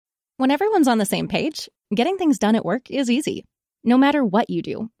When everyone's on the same page, getting things done at work is easy. No matter what you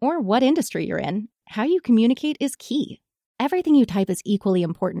do or what industry you're in, how you communicate is key. Everything you type is equally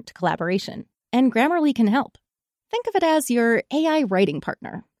important to collaboration, and Grammarly can help. Think of it as your AI writing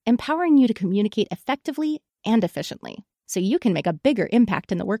partner, empowering you to communicate effectively and efficiently, so you can make a bigger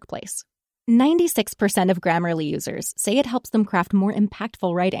impact in the workplace. 96% of Grammarly users say it helps them craft more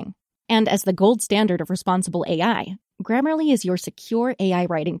impactful writing. And as the gold standard of responsible AI, Grammarly is your secure AI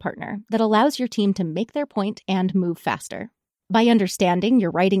writing partner that allows your team to make their point and move faster. By understanding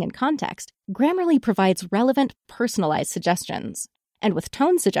your writing and context, Grammarly provides relevant, personalized suggestions. And with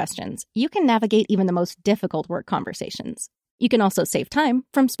tone suggestions, you can navigate even the most difficult work conversations. You can also save time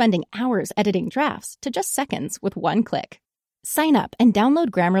from spending hours editing drafts to just seconds with one click. Sign up and download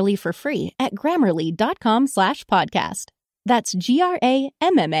Grammarly for free at grammarly.com/podcast. That's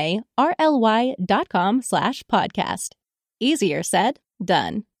GRAMMARLY.com/podcast. Easier said,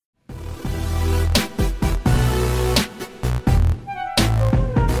 done.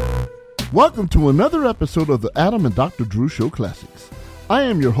 Welcome to another episode of the Adam and Dr. Drew Show Classics. I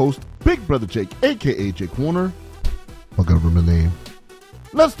am your host, Big Brother Jake, a.k.a. Jake Warner. My government name.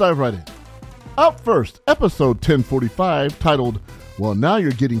 Let's dive right in. Up first, episode 1045, titled, Well, Now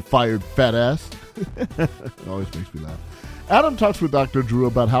You're Getting Fired, Fat Ass. It always makes me laugh. Adam talks with Dr. Drew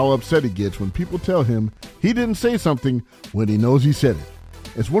about how upset he gets when people tell him he didn't say something when he knows he said it.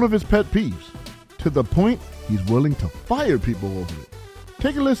 It's one of his pet peeves, to the point he's willing to fire people over it.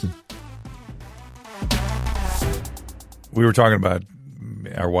 Take a listen. We were talking about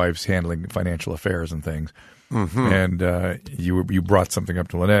our wives handling financial affairs and things. Mm-hmm. And you brought something up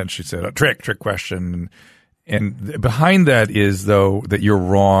to Lynette, and she said, a trick question. And behind that is, though, that you're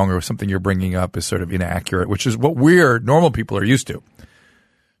wrong or something you're bringing up is sort of inaccurate, which is what normal people are used to.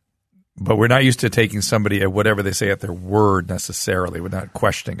 But we're not used to taking somebody at whatever they say at their word necessarily without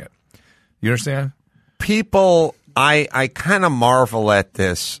questioning it. You understand? People, I kind of marvel at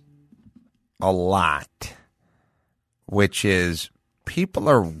this a lot, which is people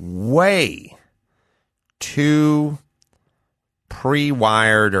are way too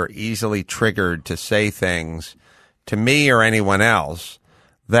pre-wired or easily triggered to say things to me or anyone else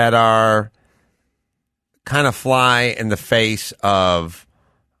that are kind of fly in the face of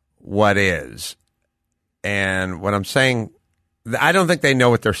what is. And what I'm saying, I don't think they know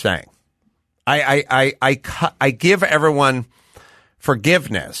what they're saying. I give everyone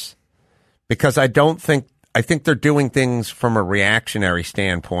forgiveness because I think they're doing things from a reactionary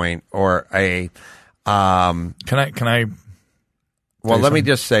standpoint or a Can I well, let me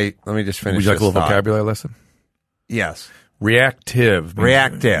just finish. Would you like a little vocabulary lesson? Yes. Reactive.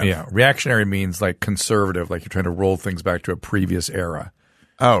 Yeah. Reactionary means like conservative, like you're trying to roll things back to a previous era.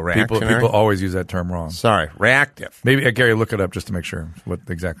 Oh, reactionary? People always use that term wrong. Sorry, reactive. Maybe, Gary, look it up just to make sure what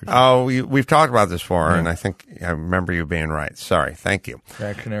exactly. Oh, we've talked about this before, and I think I remember you being right. Sorry, thank you.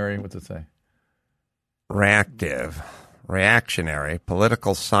 Reactionary, what's it say? Reactive. Reactionary,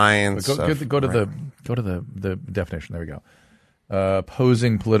 political science. Go to the definition. There we go.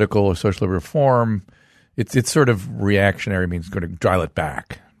 Opposing political or social reform. It's sort of reactionary means going to dial it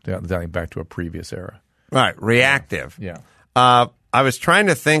back, dialing back to a previous era. Right, reactive. Yeah. I was trying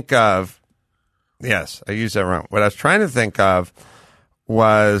to think of. Yes, I used that wrong. What I was trying to think of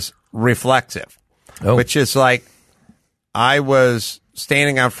was reflexive, which is like I was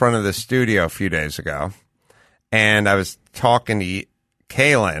standing out front of the studio a few days ago, and I was talking to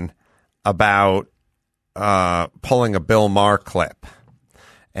Kaylin about pulling a Bill Maher clip.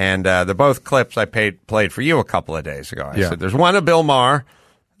 And they're both clips I played for you a couple of days ago. I said, there's one of Bill Maher.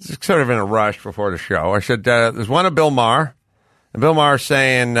 It's sort of in a rush before the show. I said, there's one of Bill Maher. And Bill Maher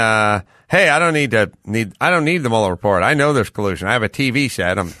saying, hey, I don't need the Mueller report. I know there's collusion. I have a TV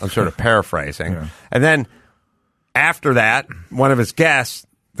set. I'm sort of paraphrasing. Yeah. And then after that, one of his guests,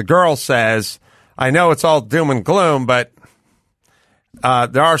 the girl says, I know it's all doom and gloom, but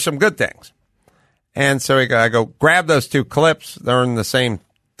there are some good things. And so I go, grab those two clips. They're in the same,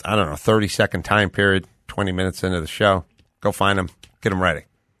 30-second time period, 20 minutes into the show. Go find them. Get them ready.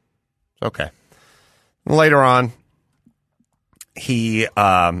 Okay. Later on, he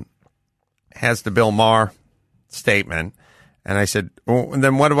has the Bill Maher statement. And I said, well, and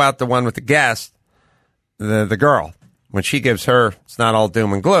then what about the one with the guest, the girl? When she gives her, it's not all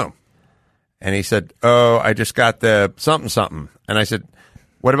doom and gloom. And he said, oh, I just got the something. And I said,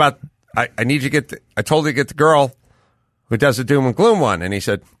 what about... I need you to I told you to get the girl who does the doom and gloom one. And he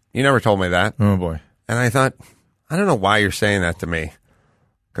said, you never told me that. Oh, boy. And I thought, I don't know why you're saying that to me,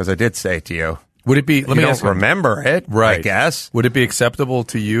 because I did say it to you. Would it be? Let me ask you. Remember it, right? I guess. Would it be acceptable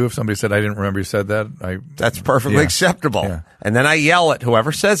to you if somebody said, "I didn't remember you said that"? That's perfectly acceptable. Yeah. And then I yell at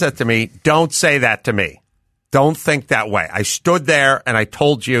whoever says that to me. Don't say that to me. Don't think that way. I stood there and I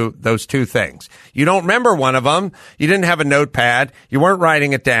told you those two things. You don't remember one of them. You didn't have a notepad. You weren't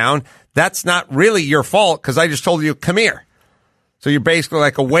writing it down. That's not really your fault because I just told you, come here. So you're basically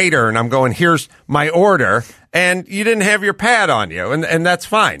like a waiter and I'm going, here's my order. And you didn't have your pad on you. And that's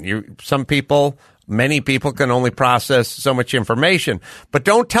fine. Many people can only process so much information. But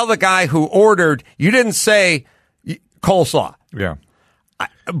don't tell the guy who ordered, you didn't say coleslaw. Yeah.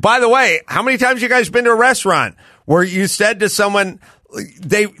 By the way, how many times you guys been to a restaurant where you said to someone,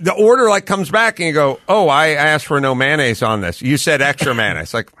 the order like comes back and you go, oh, I asked for no mayonnaise on this. You said extra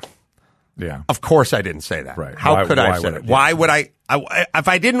mayonnaise. Like, yeah, of course I didn't say that. Right. How could I say it? Why would I if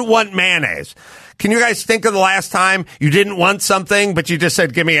I didn't want mayonnaise? Can you guys think of the last time you didn't want something, but you just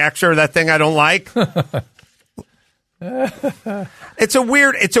said, give me extra, that thing I don't like? It's a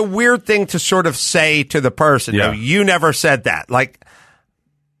weird thing to sort of say to the person. Yeah. No, you never said that. Like,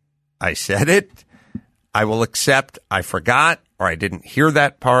 I said it. I will accept I forgot, or I didn't hear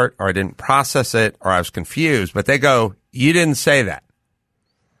that part, or I didn't process it, or I was confused. But they go, you didn't say that.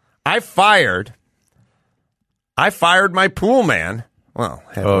 I fired my pool man. Well,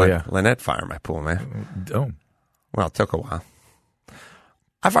 Lynette fired my pool man. Oh. Well, it took a while.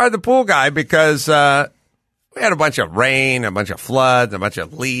 I fired the pool guy because we had a bunch of rain, a bunch of floods, a bunch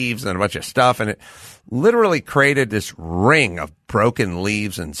of leaves, and a bunch of stuff, and it literally created this ring of broken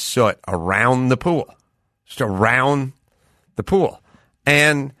leaves and soot around the pool. Just around the pool.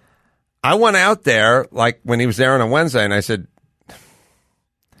 And I went out there, like when he was there on a Wednesday, and I said,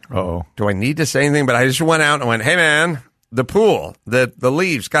 do I need to say anything? But I just went out and went, hey, man, the pool, the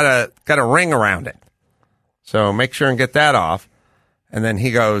leaves got a ring around it. So make sure and get that off. And then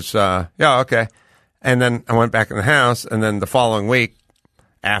he goes, yeah, okay. And then I went back in the house, and then the following week,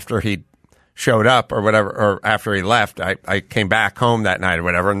 after he showed up or whatever, or after he left, I came back home that night or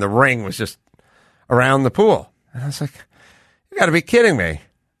whatever, and the ring was just around the pool. And I was like, you got to be kidding me.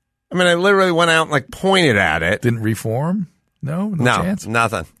 I mean, I literally went out and like pointed at it. Didn't reform? No chance?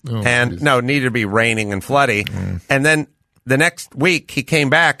 Nothing. Oh, and geez. no, it needed to be raining and floody. And then the next week he came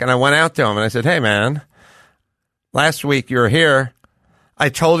back and I went out to him and I said, hey man, last week you were here. I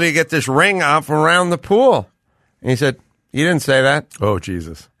told you to get this ring off around the pool. And he said, you didn't say that. Oh,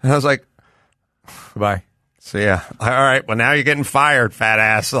 Jesus. And I was like, goodbye. So yeah. All right. Well, now you're getting fired, fat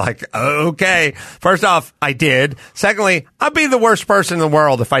ass. Like, okay. First off, I did. Secondly, I'd be the worst person in the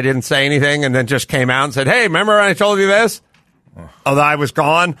world if I didn't say anything and then just came out and said, hey, remember when I told you this? Although I was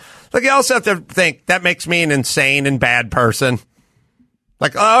gone. Like, you also have to think that makes me an insane and bad person.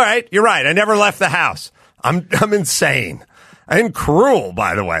 Like, all right, you're right. I never left the house. I'm insane. I'm cruel,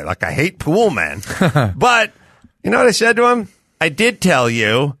 by the way. Like, I hate pool men. But you know what I said to him? I did tell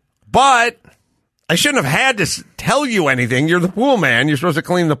you, but I shouldn't have had to tell you anything. You're the pool man. You're supposed to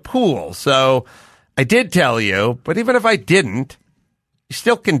clean the pool. So I did tell you, but even if I didn't, you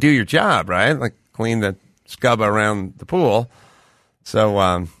still can do your job, right? Like clean the scub around the pool. So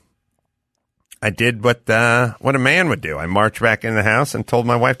I did what a man would do. I marched back in the house and told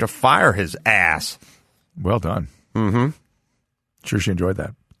my wife to fire his ass. Well done. Mm-hmm. Sure she enjoyed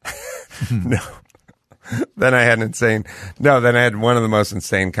that. No. Then I had one of the most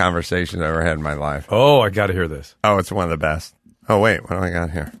insane conversations I ever had in my life. Oh, I got to hear this. Oh, it's one of the best. Oh, wait, what do I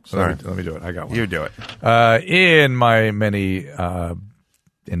got here? Sorry. Let me do it. I got one. You do it. In my many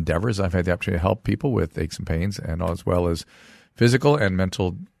endeavors, I've had the opportunity to help people with aches and pains, and as well as physical and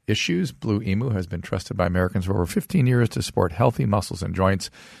mental issues. Blue Emu has been trusted by Americans for over 15 years to support healthy muscles and joints.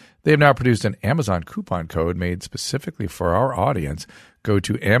 They have now produced an Amazon coupon code made specifically for our audience. Go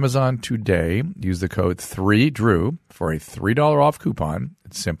to Amazon today. Use the code 3DREW for a $3 off coupon.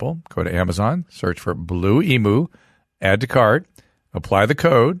 It's simple. Go to Amazon, search for Blue Emu, add to cart, apply the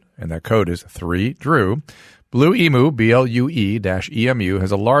code, and that code is 3DREW. Blue Emu, BLUE-EMU,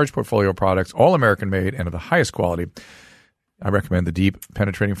 has a large portfolio of products, all American-made and of the highest quality. I recommend the deep,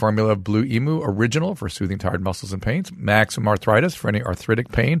 penetrating formula of Blue Emu Original for soothing tired muscles and pains, Maximum Arthritis for any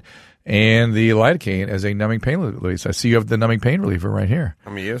arthritic pain, and the lidocaine as a numbing pain relief. I see you have the numbing pain reliever right here.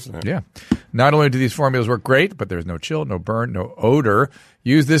 I'm using it. Yeah. Not only do these formulas work great, but there's no chill, no burn, no odor.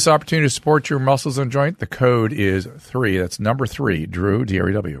 Use this opportunity to support your muscles and joint. The code is 3. That's number 3, Drew,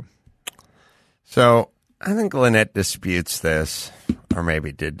 D-R-E-W. So I think Lynette disputes this, or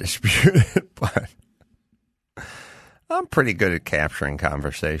maybe did dispute it, but I'm pretty good at capturing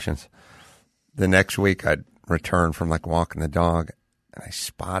conversations. The next week, I'd return from like walking the dog, and I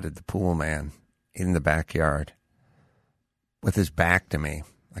spotted the pool man in the backyard with his back to me,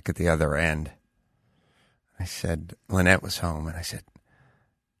 like at the other end. I said, Lynette was home, and I said,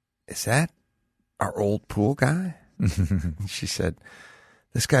 is that our old pool guy? And she said,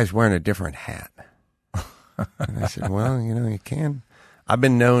 this guy's wearing a different hat. And I said, well, you can. I've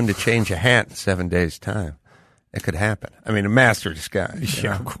been known to change a hat in 7 days' time. It could happen. I mean, a master disguise.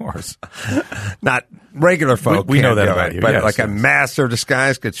 Yeah, of course. Not regular folk. We know that do about it, you. But yes, like yes. a master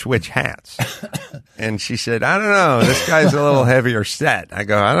disguise could switch hats. And she said, I don't know. This guy's a little heavier set. I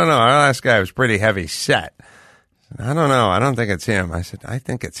go, I don't know. Our last guy was pretty heavy set. I don't know. I don't think it's him. I said, I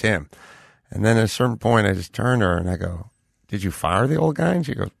think it's him. And then at a certain point, I just turned to her and I go, did you fire the old guy? And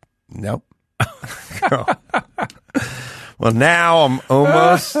she goes, nope. Well, now I'm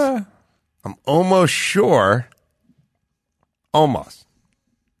almost sure. Almost.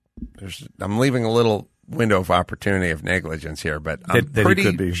 I'm leaving a little window of opportunity of negligence here, but I'm that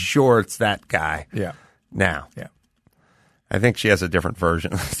pretty sure it's that guy. Yeah. Now. Yeah. I think she has a different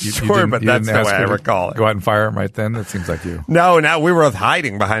version. You Sure, but that's the way I her recall it. Go out and fire him right then? That seems like you. No, we were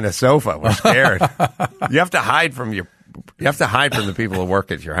hiding behind a sofa. We're scared. You have to hide from the people who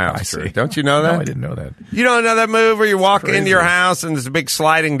work at your house. I see. Drew. Don't you know that? No, I didn't know that. You don't know that move where you walk into your crazy. house and there's a big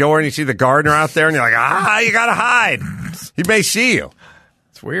sliding door and you see the gardener out there and you're like, you got to hide. He may see you.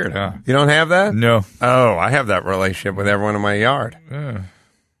 It's weird, huh? You don't have that? No. Oh, I have that relationship with everyone in my yard.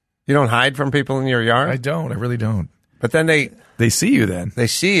 You don't hide from people in your yard? I don't. I really don't. But then They see you then. they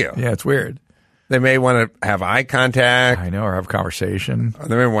see you. Yeah, it's weird. They may want to have eye contact. I know, or have a conversation.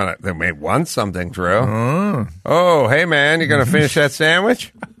 They may want something, Drew. Oh, hey man, you going to finish that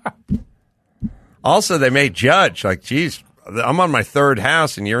sandwich? Also, they may judge, like, geez, I'm on my third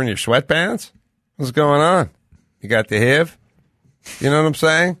house and you're in your sweatpants? What's going on? You got the HIV? You know what I'm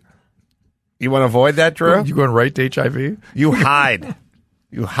saying? You want to avoid that, Drew? You going right to HIV? You hide.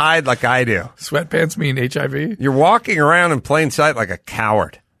 You hide like I do. Sweatpants mean HIV? You're walking around in plain sight like a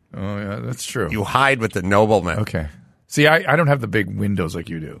coward. Oh, yeah, that's true. You hide with the nobleman. Okay. See, I don't have the big windows like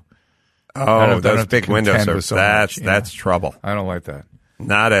you do. Oh, those have to big windows contend are with so much, that's trouble. I don't like that.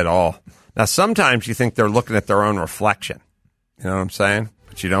 Not at all. Now, sometimes you think they're looking at their own reflection. You know what I'm saying?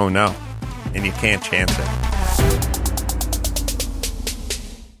 But you don't know. And you can't chance it.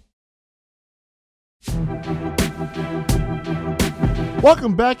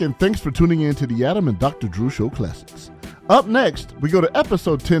 Welcome back, and thanks for tuning in to the Adam and Dr. Drew Show Classics. Up next, we go to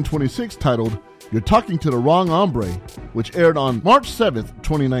episode 1026 titled, You're Talking to the Wrong Hombre, which aired on March 7th,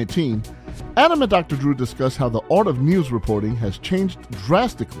 2019. Adam and Dr. Drew discuss how the art of news reporting has changed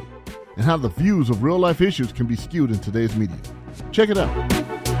drastically and how the views of real-life issues can be skewed in today's media. Check it out.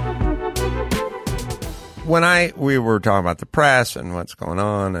 When we were talking about the press and what's going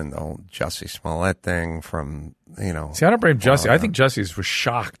on and the whole Jussie Smollett thing from, See, I don't blame Jussie. I think Jussie was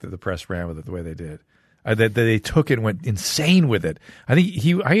shocked that the press ran with it the way they did. That they took it and went insane with it. I think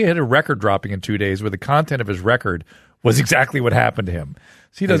he had a record dropping in 2 days where the content of his record was exactly what happened to him.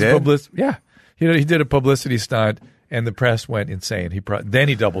 So he does publicity. Yeah. He did a publicity stunt and the press went insane. Then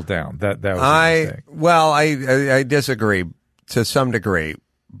he doubled down. That was a mistake. Well, I disagree to some degree,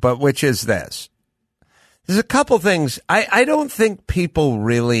 but which is this. There's a couple things. I don't think people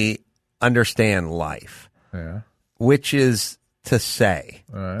really understand life. Yeah. Which is to say,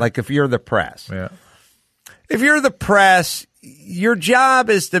 like if you're the press. Yeah. If you're the press, your job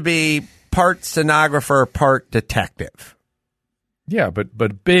is to be part stenographer, part detective. Yeah,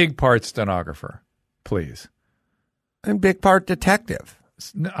 but big part stenographer, please. And big part detective.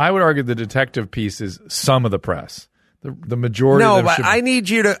 I would argue the detective piece is some of the press. The majority of them but I need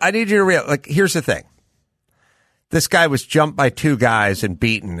you to realize, like, here's the thing. This guy was jumped by two guys and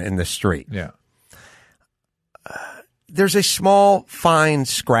beaten in the street. Yeah. There's a small, fine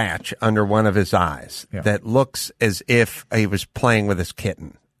scratch under one of his eyes that looks as if he was playing with his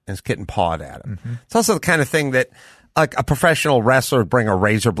kitten. And his kitten pawed at him. Mm-hmm. It's also the kind of thing that, like, a professional wrestler would bring a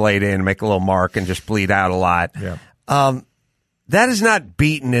razor blade in and make a little mark and just bleed out a lot. Yeah. That is not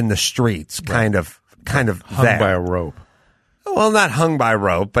beaten in the streets, kind of hung there. by a rope. Well, not hung by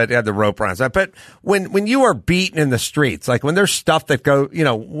rope, but had the rope around his neck. But when you are beaten in the streets, like when there's stuff that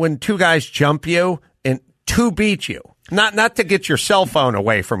when two guys jump you and two beat you, not to get your cell phone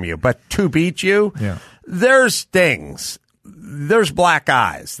away from you, but to beat you, there's things. There's black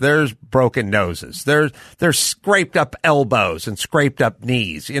eyes. There's broken noses. There's scraped up elbows and scraped up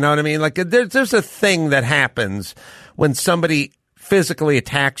knees. You know what I mean? Like there's a thing that happens when somebody physically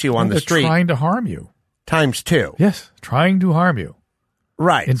attacks you on the street. Trying to harm you. Times two. Yes, trying to harm you.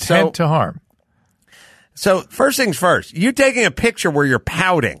 Right. Intent to harm. So first things first, you taking a picture where you're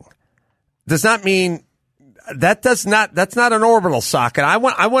pouting does not mean that's not an orbital socket. I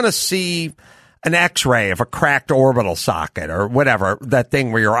want to see an X-ray of a cracked orbital socket or whatever, that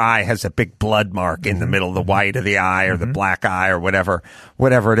thing where your eye has a big blood mark in the middle of the white of the eye or the black eye or whatever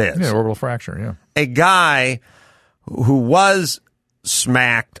it is. Yeah, orbital fracture, yeah. A guy who was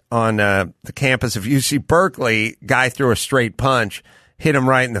smacked on the campus of UC Berkeley, guy threw a straight punch, hit him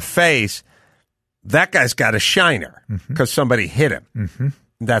right in the face. That guy's got a shiner because somebody hit him. Mm-hmm.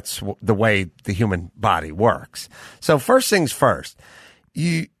 That's the way the human body works. So first things first,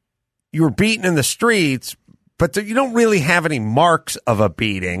 you were beaten in the streets, but you don't really have any marks of a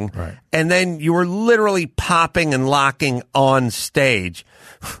beating. Right. And then you were literally popping and locking on stage.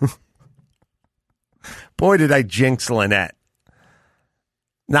 Boy, did I jinx Lynette.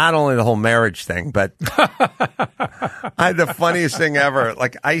 Not only the whole marriage thing, but I had the funniest thing ever.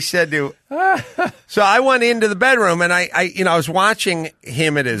 Like I said to, so I went into the bedroom and I was watching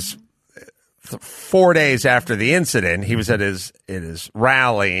him at his 4 days after the incident. He was at his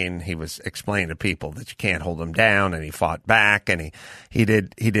rally and he was explaining to people that you can't hold him down, and he fought back and he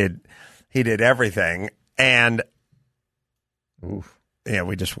did everything. And oof. Yeah,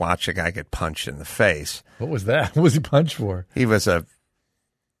 we just watched a guy get punched in the face. What was that? What was he punched for? He was Are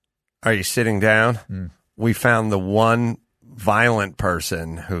you sitting down? We found the one violent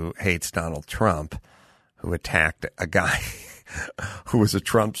person who hates Donald Trump who attacked a guy who was a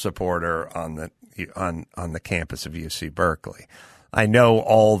Trump supporter on the campus of UC Berkeley. I know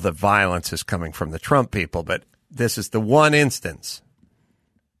all the violence is coming from the Trump people, but this is the one instance,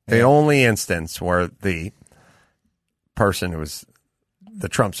 the only instance where the person who was the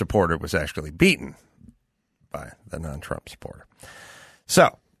Trump supporter was actually beaten by the non-Trump supporter.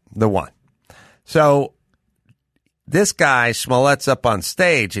 So, the one. So, this guy, Smollett's up on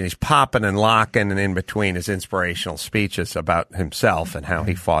stage, and he's popping and locking, and in between his inspirational speeches about himself and how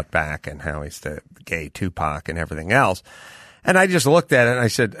he fought back and how he's the gay Tupac and everything else. And I just looked at it, and I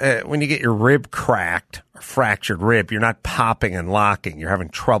said, when you get your rib cracked, or fractured rib, you're not popping and locking. You're having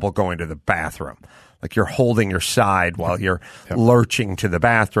trouble going to the bathroom. Like you're holding your side while you're lurching to the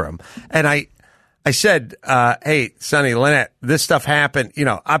bathroom. And I said, hey, Sonny, Lynette, this stuff happened. You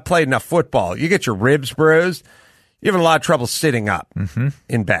know, I played enough football. You get your ribs bruised, you have a lot of trouble sitting up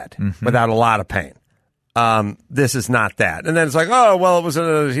in bed without a lot of pain. This is not that. And then it's like, oh, well, it was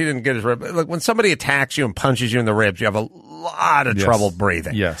he didn't get his rib. Look, when somebody attacks you and punches you in the ribs, you have a lot of trouble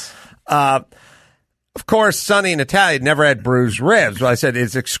breathing. Yes. Of course, Sonny and Natalia never had bruised ribs. But I said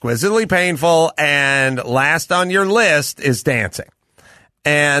it's exquisitely painful, and last on your list is dancing.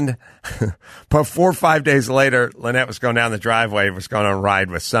 And but 4 or 5 days later, Lynette was going down the driveway, was going on a ride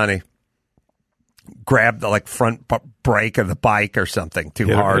with Sonny, grabbed the front brake of the bike or something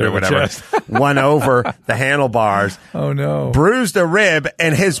too hard or whatever, won over the handlebars. Oh no! Bruised a rib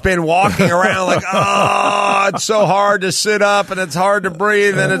and has been walking around like, oh, it's so hard to sit up and it's hard to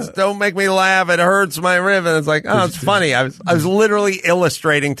breathe and it's don't make me laugh. It hurts my rib. And it's like, oh, it's funny. I was literally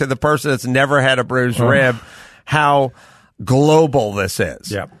illustrating to the person that's never had a bruised rib how global this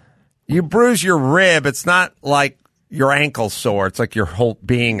is. Yep. You bruise your rib, it's not like your ankle's sore. It's like your whole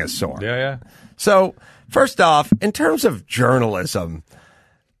being is sore. Yeah. So, first off, in terms of journalism,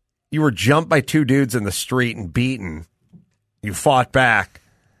 you were jumped by two dudes in the street and beaten. You fought back.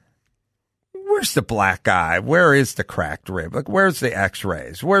 Where's the black eye? Where is the cracked rib? Like, where's the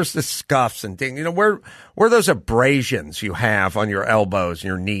x-rays? Where's the scuffs and things? You know, where are those abrasions you have on your elbows,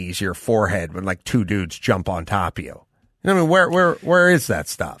 your knees, your forehead when two dudes jump on top of you? You know, I mean, where is that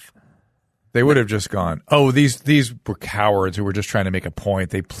stuff? They would have just gone, oh, these were cowards who were just trying to make a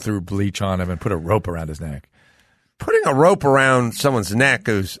point. They threw bleach on him and put a rope around his neck. Putting a rope around someone's neck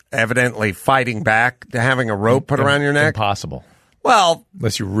who's evidently fighting back to having a rope put around your neck? Impossible. Well,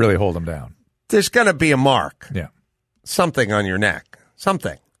 unless you really hold them down. There's going to be a mark. Yeah. Something on your neck.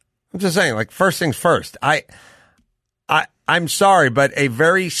 Something. I'm just saying, first things first. I'm sorry, but a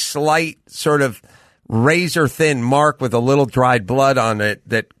very slight sort of razor-thin mark with a little dried blood on it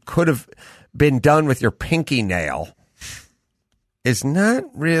that could have been done with your pinky nail is not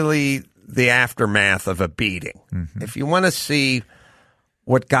really the aftermath of a beating. Mm-hmm. If you want to see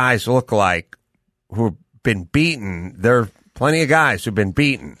what guys look like who've been beaten, there are plenty of guys who've been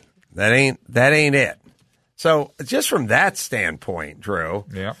beaten. That ain't it. So just from that standpoint, Drew,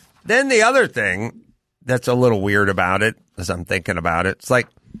 yeah. Then the other thing that's a little weird about it, as I'm thinking about it, it's like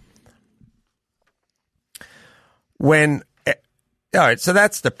when, all right, so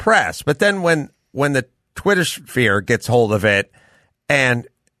that's the press. But then when the Twitter sphere gets hold of it and,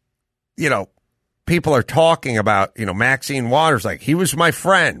 people are talking about, Maxine Waters, like, he was my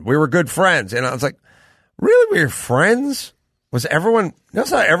friend. We were good friends. And I was like, really? We were friends? Was everyone,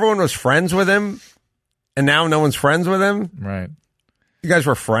 notice how everyone was friends with him and now no one's friends with him? Right. You guys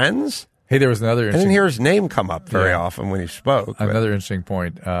were friends? Hey, there was another I didn't hear his name come up very often when he spoke. Another interesting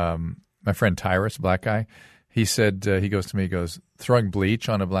point. My friend Tyrus, a black guy, he said, he goes to me, throwing bleach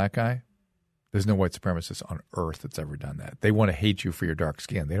on a black guy, there's no white supremacist on earth that's ever done that. They want to hate you for your dark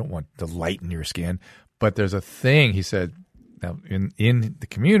skin. They don't want to lighten your skin. But there's a thing, he said, now in the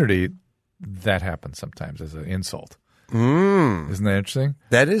community, that happens sometimes as an insult. Isn't that interesting?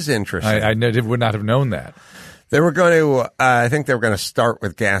 That is interesting. I would not have known that. They were going to, I think they were going to start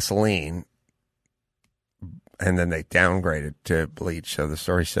with gasoline, and then they downgraded to bleach. So the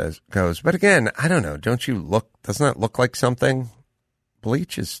story goes, but again, I don't know. Doesn't that look like something?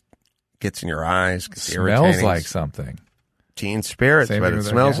 Bleach gets in your eyes, gets irritating. Smells like something. Teen spirits, but it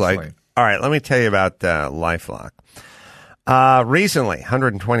smells like. All right, let me tell you about LifeLock. Recently,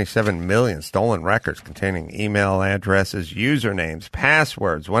 127 million stolen records containing email addresses, usernames,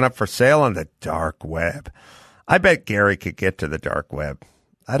 passwords went up for sale on the dark web. I bet Gary could get to the dark web.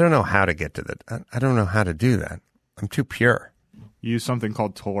 I don't know how to get to I don't know how to do that. I'm too pure. Use something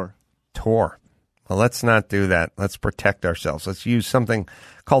called Tor. Tor. Well, let's not do that. Let's protect ourselves. Let's use something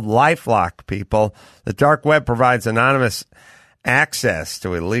called LifeLock, people. The dark web provides anonymous access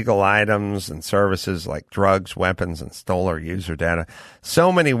to illegal items and services like drugs, weapons, and stolen user data.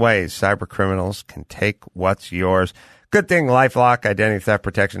 So many ways cyber criminals can take what's yours. Good thing LifeLock Identity Theft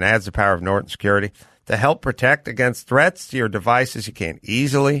Protection adds the power of Norton Security to help protect against threats to your devices you can't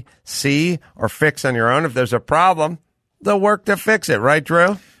easily see or fix on your own. If there's a problem, they'll work to fix it. Right,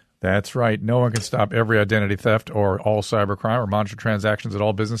 Drew? That's right. No one can stop every identity theft or all cybercrime or monitor transactions at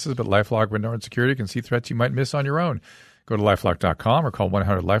all businesses, but LifeLock with Norton Security can see threats you might miss on your own. Go to LifeLock.com or call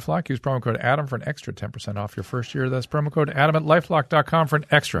 1-800-LifeLock. Use promo code Adam for an extra 10% off your first year. That's promo code Adam at LifeLock.com for an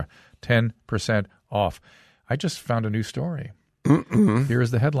extra 10% off. I just found a new story. Here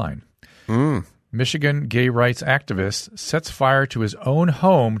is the headline. Michigan gay rights activist sets fire to his own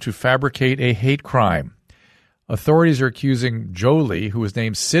home to fabricate a hate crime. Authorities are accusing Jolie, who was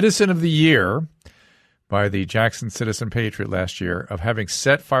named Citizen of the Year by the Jackson Citizen Patriot last year, of having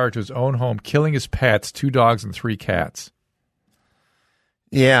set fire to his own home, killing his pets, 2 dogs and 3 cats.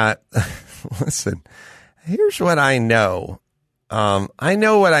 Yeah. Listen, here's what I know. I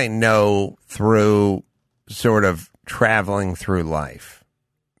know what I know through sort of traveling through life.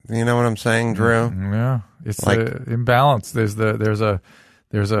 You know what I'm saying, Drew? Yeah. It's like imbalance. There's a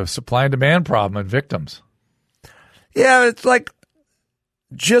supply and demand problem in victims. Yeah, it's like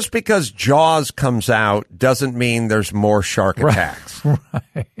just because Jaws comes out doesn't mean there's more shark attacks.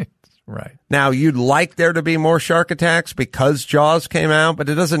 Right. Now, you'd like there to be more shark attacks because Jaws came out, but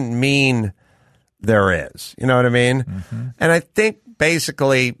it doesn't mean there is. You know what I mean? Mm-hmm. And I think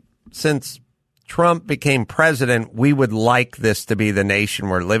basically since Trump became president, we would like this to be the nation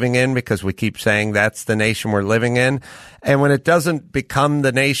we're living in because we keep saying that's the nation we're living in. And when it doesn't become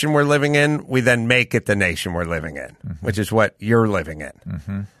the nation we're living in, we then make it the nation we're living in, which is what you're living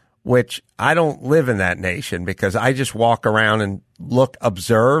in, which I don't live in that nation because I just walk around and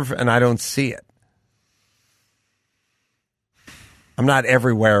observe, and I don't see it. I'm not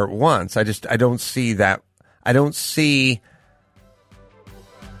everywhere at once. I don't see that. I don't see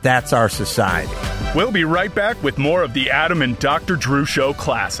that's our society. We'll be right back with more of the Adam and Dr. Drew Show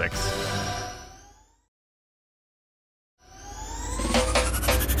Classics.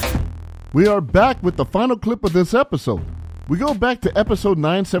 We are back with the final clip of this episode. We go back to episode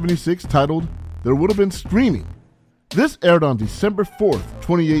 976 titled, There Would Have Been Screaming. This aired on December 4th,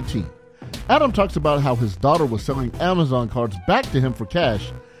 2018. Adam talks about how his daughter was selling Amazon cards back to him for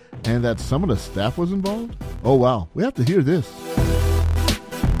cash and that some of the staff was involved. Oh, wow. We have to hear this.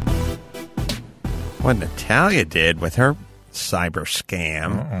 What Natalia did with her cyber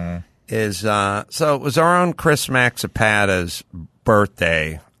scam is, so it was our own Chris Maxipata's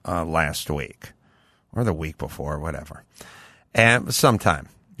birthday last week, or the week before, whatever, and sometime.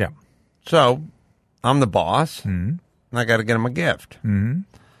 Yeah. So I'm the boss, and I got to get him a gift.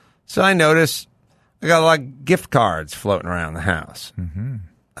 So I notice I got a lot of gift cards floating around the house.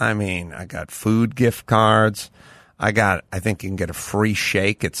 I mean, I got food gift cards. I think you can get a free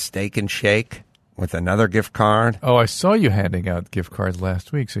shake at Steak and Shake with another gift card. Oh, I saw you handing out gift cards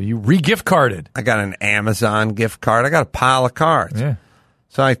last week, so you re-gift carded. I got an Amazon gift card. I got a pile of cards. Yeah.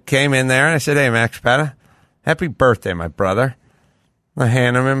 So I came in there and I said, hey, Max Petta, happy birthday, my brother. I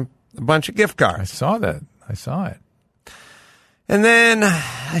handed him a bunch of gift cards. I saw that. I saw it. And then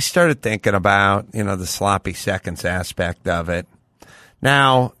I started thinking about, the sloppy seconds aspect of it.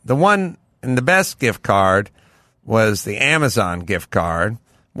 Now, the one and the best gift card was the Amazon gift card,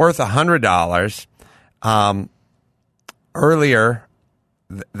 worth $100. Earlier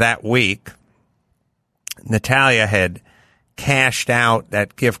that week, Natalia had cashed out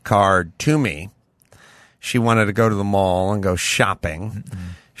that gift card to me. She wanted to go to the mall and go shopping.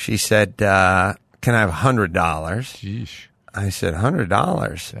 She said, can I have $100? Sheesh. I said,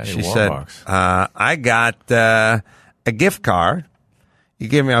 $100? She Warbucks. said, I got a gift card.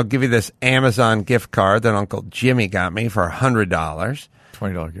 I'll give you this Amazon gift card that Uncle Jimmy got me for $100.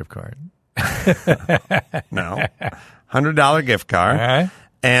 $20 gift card. No, $100 gift card. All right.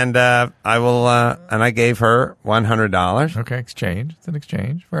 And I will. And I gave her $100. Okay, exchange. It's an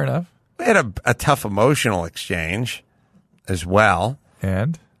exchange. Fair enough. We had a tough emotional exchange as well.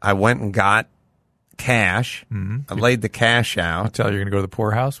 And I went and got cash. I laid the cash out. tell you you're going to go to the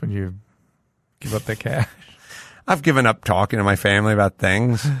poorhouse when you give up that cash. I've given up talking to my family about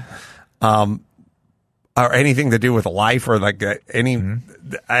things, or anything to do with life, or like any.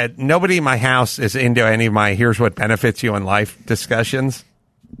 Nobody in my house is into any of my "here's what benefits you in life" discussions.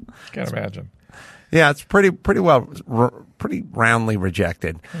 Can't imagine. Yeah, it's pretty roundly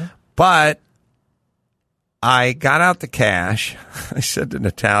rejected. Yeah. But I got out the cash. I said to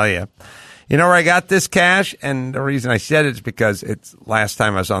Natalia, "You know where I got this cash?" And the reason I said it is because it's last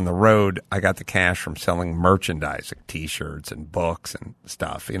time I was on the road, I got the cash from selling merchandise, like T-shirts and books and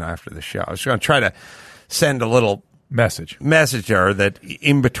stuff. After the show, I was going to try to send a little message to her that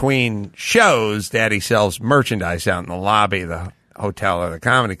in between shows, Daddy sells merchandise out in the lobby of the hotel or the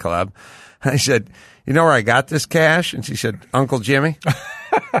comedy club. I said, "You know where I got this cash?" And she said, "Uncle Jimmy."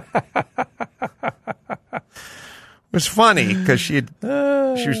 It was funny because she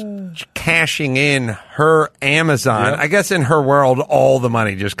was cashing in her Amazon. Yep. I guess in her world, all the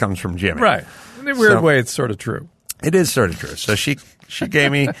money just comes from Jimmy. Right. In a weird way, it's sort of true. It is sort of true. So she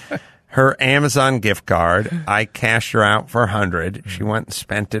gave me her Amazon gift card. I cashed her out for $100. She went and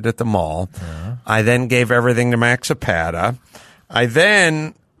spent it at the mall. I then gave everything to Max Zapata. I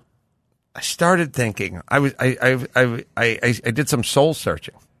started thinking. I did some soul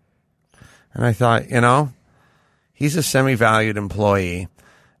searching, and I thought, he's a semi-valued employee,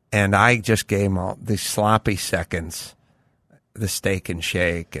 and I just gave him all these sloppy seconds, the Steak and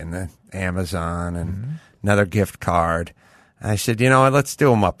Shake and the Amazon and another gift card. And I said, let's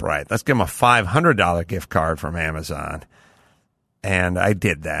do him upright. Let's give him a $500 gift card from Amazon. And I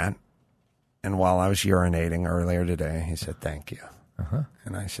did that. And while I was urinating earlier today, he said, "Thank you."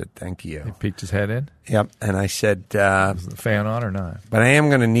 And I said, "Thank you." He peeked his head in? Yep. And I said, was the fan on or not? "But I am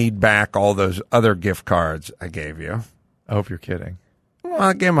going to need back all those other gift cards I gave you." I hope you're kidding. Well,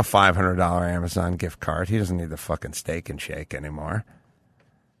 I gave him a $500 Amazon gift card. He doesn't need the fucking Steak and Shake anymore.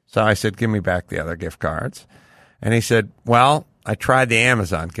 So I said, "Give me back the other gift cards." And he said, "Well, I tried the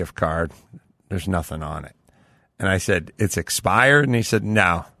Amazon gift card. There's nothing on it." And I said, "It's expired?" And he said,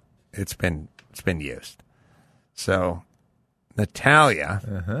 "No, it's been used." So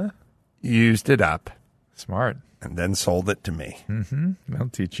Natalia used it up. Smart. And then sold it to me. I'll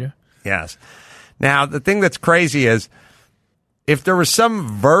teach you. Yes. Now, the thing that's crazy is if there was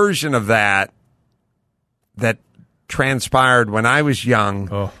some version of that transpired when I was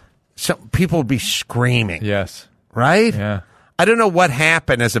young, some people would be screaming. Yes. Right? Yeah. I don't know what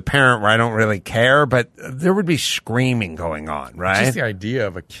happened as a parent where I don't really care, but there would be screaming going on, right? Just the idea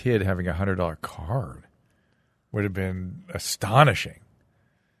of a kid having a $100 card would have been astonishing.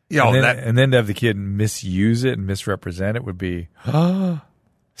 And then to have the kid misuse it and misrepresent it would be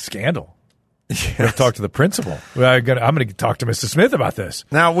scandal. Yes. Talk to the principal. I'm going to talk to Mr. Smith about this.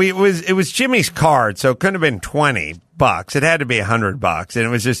 Now it was Jimmy's card, so it couldn't have been $20. It had to be $100, and it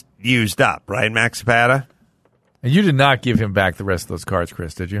was just used up, right, Max Zapata? And you did not give him back the rest of those cards,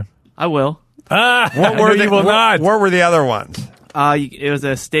 Chris, did you? I will. What were they? What were the other ones? It was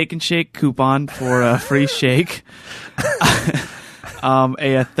a Steak and Shake coupon for a free shake.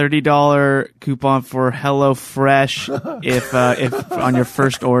 A $30 coupon for Hello Fresh if on your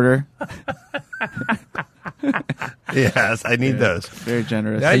first order. Yes, I need those. Very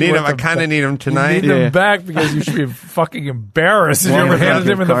generous. I need them. I kind of need them tonight. You need them back because you should be fucking embarrassed if you ever handed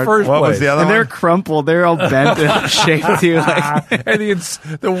them in the first place. What was the other one? They're crumpled. They're all bent and shaped too. I think it's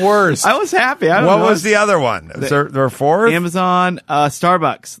the worst. I was happy. What was the other one? There were four? Amazon,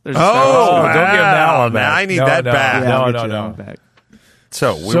 Starbucks. There's Starbucks. Don't give that one back. I need that back. No. Back.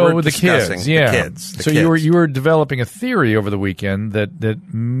 So we were the discussing kids, the kids. So you were developing a theory over the weekend that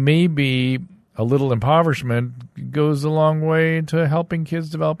maybe a little impoverishment goes a long way to helping kids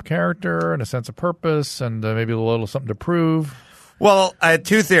develop character and a sense of purpose and maybe a little something to prove. Well, I had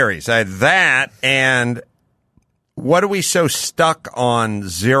two theories. I had that and what are we so stuck on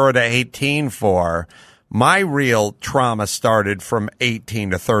 0 to 18 for? My real trauma started from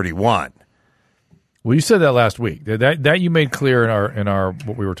 18 to 31. Well, you said that last week. That you made clear in our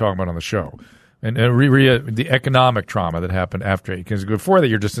what we were talking about on the show. And the economic trauma that happened after, because before that,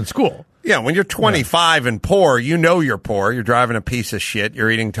 you're just in school. Yeah, when you're 25 and poor, you know you're poor. You're driving a piece of shit. You're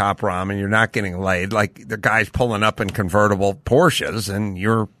eating top ramen. You're not getting laid. Like the guy's pulling up in convertible Porsches, and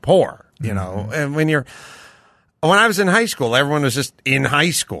you're poor. You know. And when I was in high school, everyone was just in high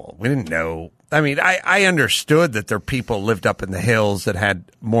school. We didn't know. I mean, I understood that there are people lived up in the hills that had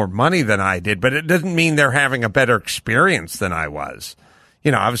more money than I did, but it doesn't mean they're having a better experience than I was.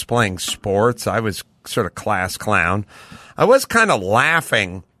 You know, I was playing sports. I was sort of class clown. I was kind of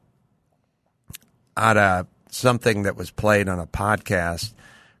laughing at something that was played on a podcast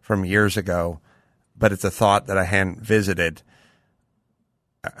from years ago, but it's a thought that I hadn't visited.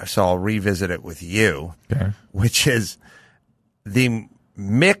 So I'll revisit it with you, which is the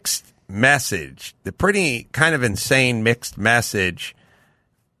mixed message, the pretty kind of insane mixed message,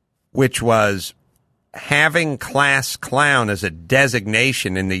 which was having class clown as a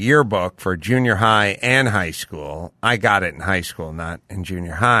designation in the yearbook for junior high and high school. I got it in high school, not in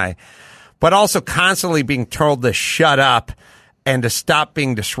junior high, but also constantly being told to shut up and to stop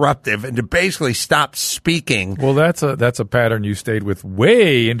being disruptive and to basically stop speaking. Well, that's a pattern you stayed with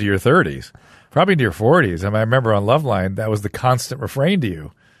way into your 30s, probably into your 40s. I mean, I remember on Loveline, that was the constant refrain to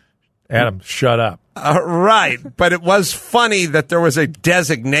you. Adam, shut up. Right. But it was funny that there was a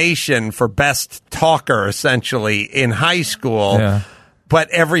designation for best talker, essentially, in high school. Yeah. But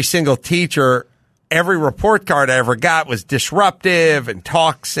every single teacher, every report card I ever got was disruptive and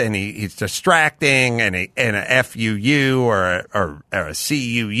talks, and he's distracting, and a FUU or a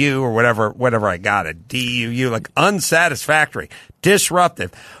CUU or whatever I got, a DUU, like unsatisfactory,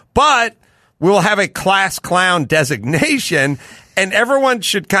 disruptive. But we'll have a class clown designation, and everyone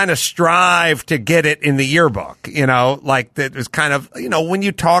should kind of strive to get it in the yearbook, you know, like that was kind of, you know, when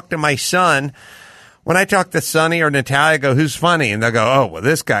you talk to my son, when I talk to Sonny or Natalia, I go, who's funny? And they'll go, oh, well,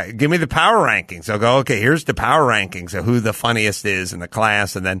 this guy, give me the power rankings. I'll go, okay, here's the power rankings of who the funniest is in the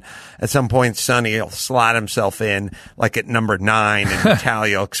class. And then at some point, Sonny will slot himself in like at number 9, and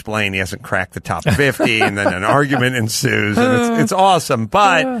Natalia will explain he hasn't cracked the top 50, and then an argument ensues, and it's awesome.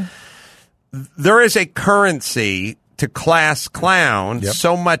 But there is a currency to class clown. Yep.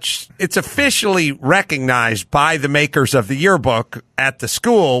 So much, it's officially recognized by the makers of the yearbook at the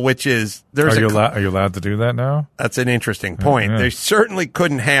school, which is Are you allowed to do that now? That's an interesting point. Yeah. They certainly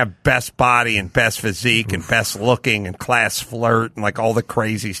couldn't have best body and best physique and best looking and class flirt and like all the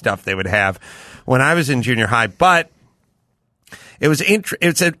crazy stuff they would have when I was in junior high. But it was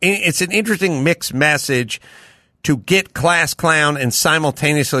it's an interesting mixed message to get class clown and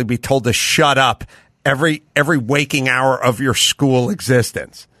simultaneously be told to shut up every waking hour of your school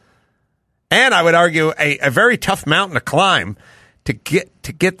existence. And I would argue a very tough mountain to climb to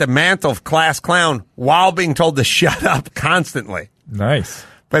get the mantle of class clown while being told to shut up constantly. Nice.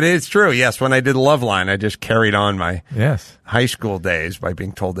 But it's true. Yes, when I did Loveline, I just carried on my Yes. high school days by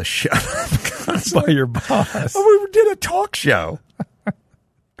being told to shut up constantly. By your boss. Oh, we did a talk show.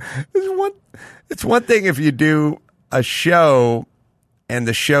 It's one thing if you do a show and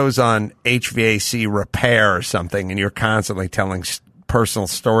the show's on HVAC repair or something, and you're constantly telling personal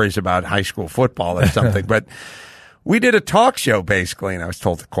stories about high school football or something. But we did a talk show, basically, and I was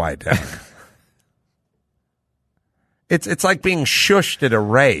told to quiet down. It's like being shushed at a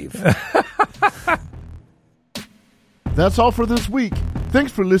rave. That's all for this week.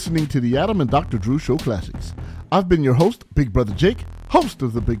 Thanks for listening to the Adam and Dr. Drew Show Classics. I've been your host, Big Brother Jake, host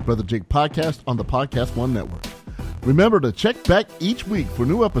of the Big Brother Jake podcast on the Podcast One Network. Remember to check back each week for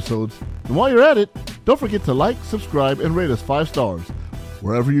new episodes. And while you're at it, don't forget to like, subscribe, and rate us 5 stars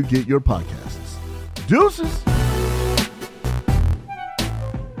wherever you get your podcasts. Deuces!